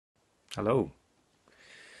Hello,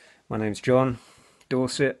 my name's John,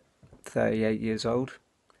 Dorset, 38 years old.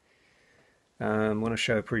 Want to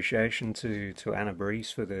show appreciation to Anna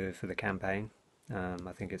Breeze for the campaign.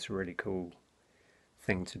 I think it's a really cool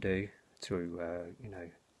thing to do to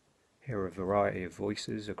hear a variety of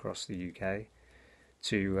voices across the UK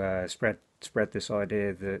to spread this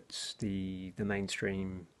idea that the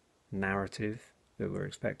mainstream narrative that we're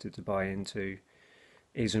expected to buy into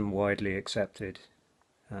isn't widely accepted,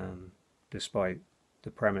 despite the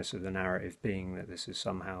premise of the narrative being that this is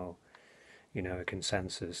somehow, a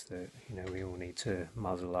consensus that, we all need to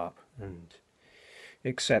muzzle up and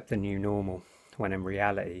accept the new normal, when in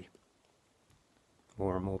reality,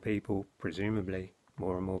 more and more people, presumably,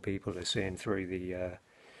 more and more people are seeing through the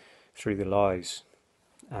lies,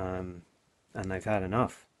 and they've had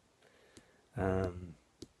enough. But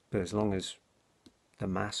as long as the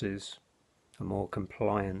masses are more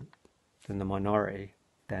compliant than the minority,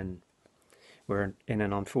 then we're in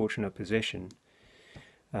an unfortunate position,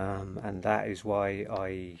 and that is why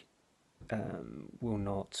I will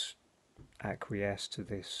not acquiesce to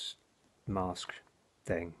this mask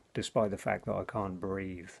thing, despite the fact that I can't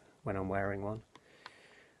breathe when I'm wearing one.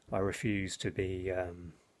 I refuse to be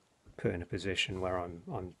put in a position where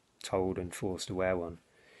I'm told and forced to wear one.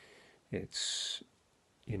 It's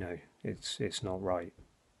it's not right.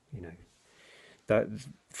 You know that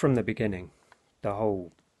from the beginning, the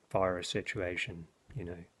whole virus situation.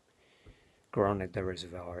 Granted, there is a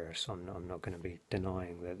virus. I'm not going to be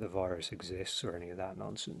denying that the virus exists or any of that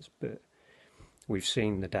nonsense, but we've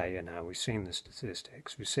seen the data now, we've seen the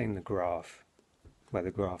statistics, we've seen the graph, where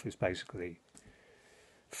the graph is basically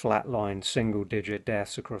flatline single digit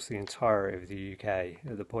deaths across the entirety of the UK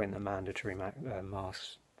at the point that mandatory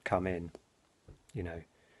masks come in. You know,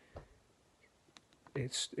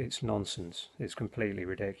 it's nonsense. It's completely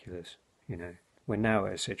ridiculous. We're now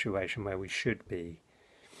at a situation where we should be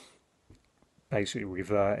basically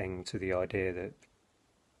reverting to the idea that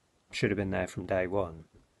should have been there from day one,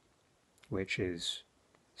 which is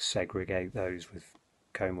segregate those with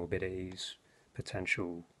comorbidities,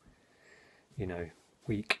 potential,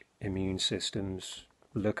 weak immune systems,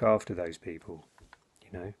 look after those people,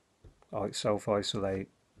 self-isolate,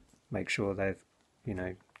 make sure they're,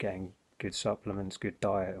 getting good supplements, good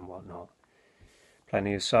diet and whatnot,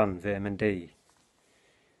 plenty of sun, vitamin D,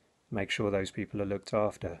 make sure those people are looked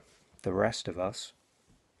after. The rest of us,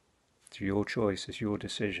 it's your choice, it's your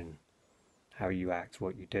decision, how you act,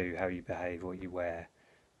 what you do, how you behave, what you wear.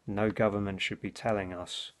 No government should be telling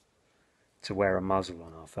us to wear a muzzle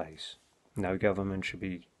on our face. No government should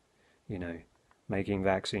be, making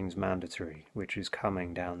vaccines mandatory, which is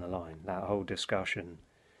coming down the line. That whole discussion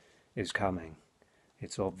is coming.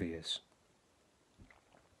 It's obvious.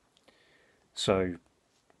 So,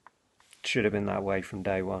 it should have been that way from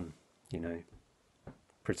day one,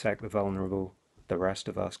 Protect the vulnerable, the rest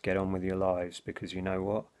of us get on with your lives, because you know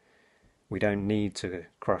what? We don't need to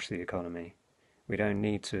crush the economy. We don't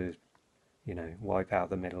need to, wipe out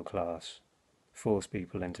the middle class, force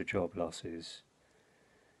people into job losses,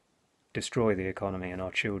 destroy the economy and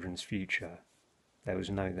our children's future. There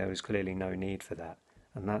was clearly no need for that,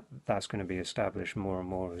 and that's going to be established more and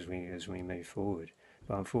more as we move forward.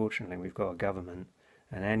 But unfortunately, we've got a government,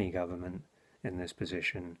 and any government in this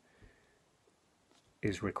position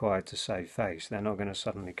is required to save face. They're not going to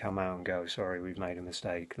suddenly come out and go, sorry, we've made a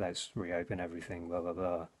mistake, let's reopen everything, blah, blah,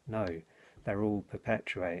 blah. No, they're all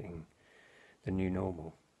perpetuating the new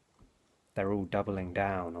normal. They're all doubling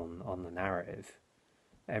down on the narrative.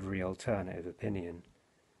 Every alternative opinion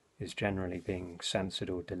is generally being censored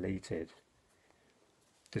or deleted,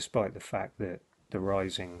 despite the fact that the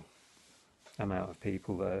rising amount of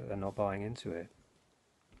people are not buying into it.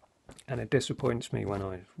 And it disappoints me when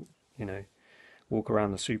I, walk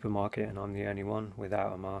around the supermarket and I'm the only one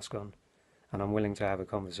without a mask on, and I'm willing to have a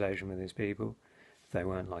conversation with these people. If they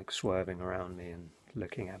weren't like swerving around me and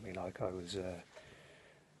looking at me like I was a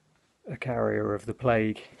carrier of the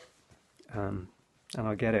plague. And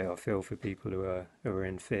I get it. I feel for people who are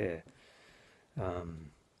in fear,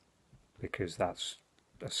 because that's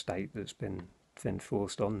a state that's been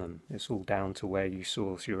forced on them. It's all down to where you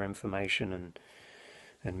source your information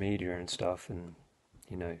and media and stuff, and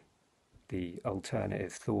the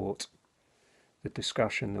alternative thought, the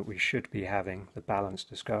discussion that we should be having, the balanced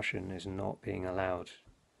discussion, is not being allowed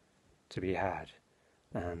to be had.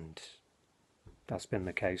 And that's been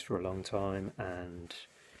the case for a long time, and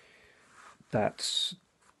that's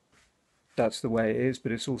the way it is.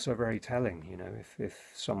 But it's also very telling,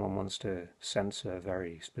 if someone wants to censor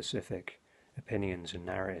very specific opinions and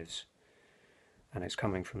narratives, and it's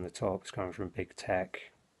coming from the top, it's coming from big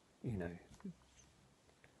tech,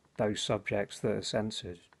 those subjects that are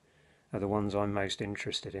censored are the ones I'm most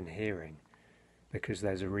interested in hearing, because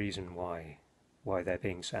there's a reason why they're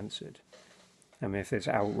being censored. I mean, if it's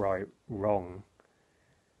outright wrong,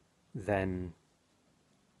 then,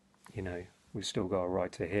 you know, we've still got a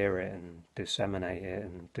right to hear it and disseminate it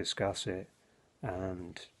and discuss it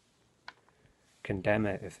and condemn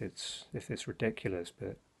it if it's ridiculous.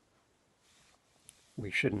 But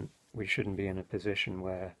we shouldn't be in a position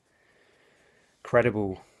where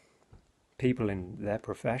credible people in their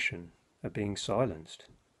profession are being silenced.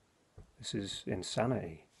 This is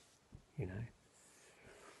insanity, you know.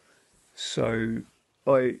 So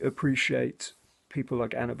I appreciate people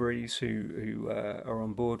like Anna Breeze who are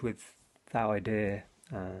on board with that idea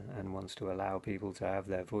and wants to allow people to have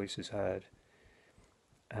their voices heard.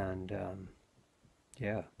 And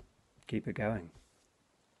yeah, keep it going.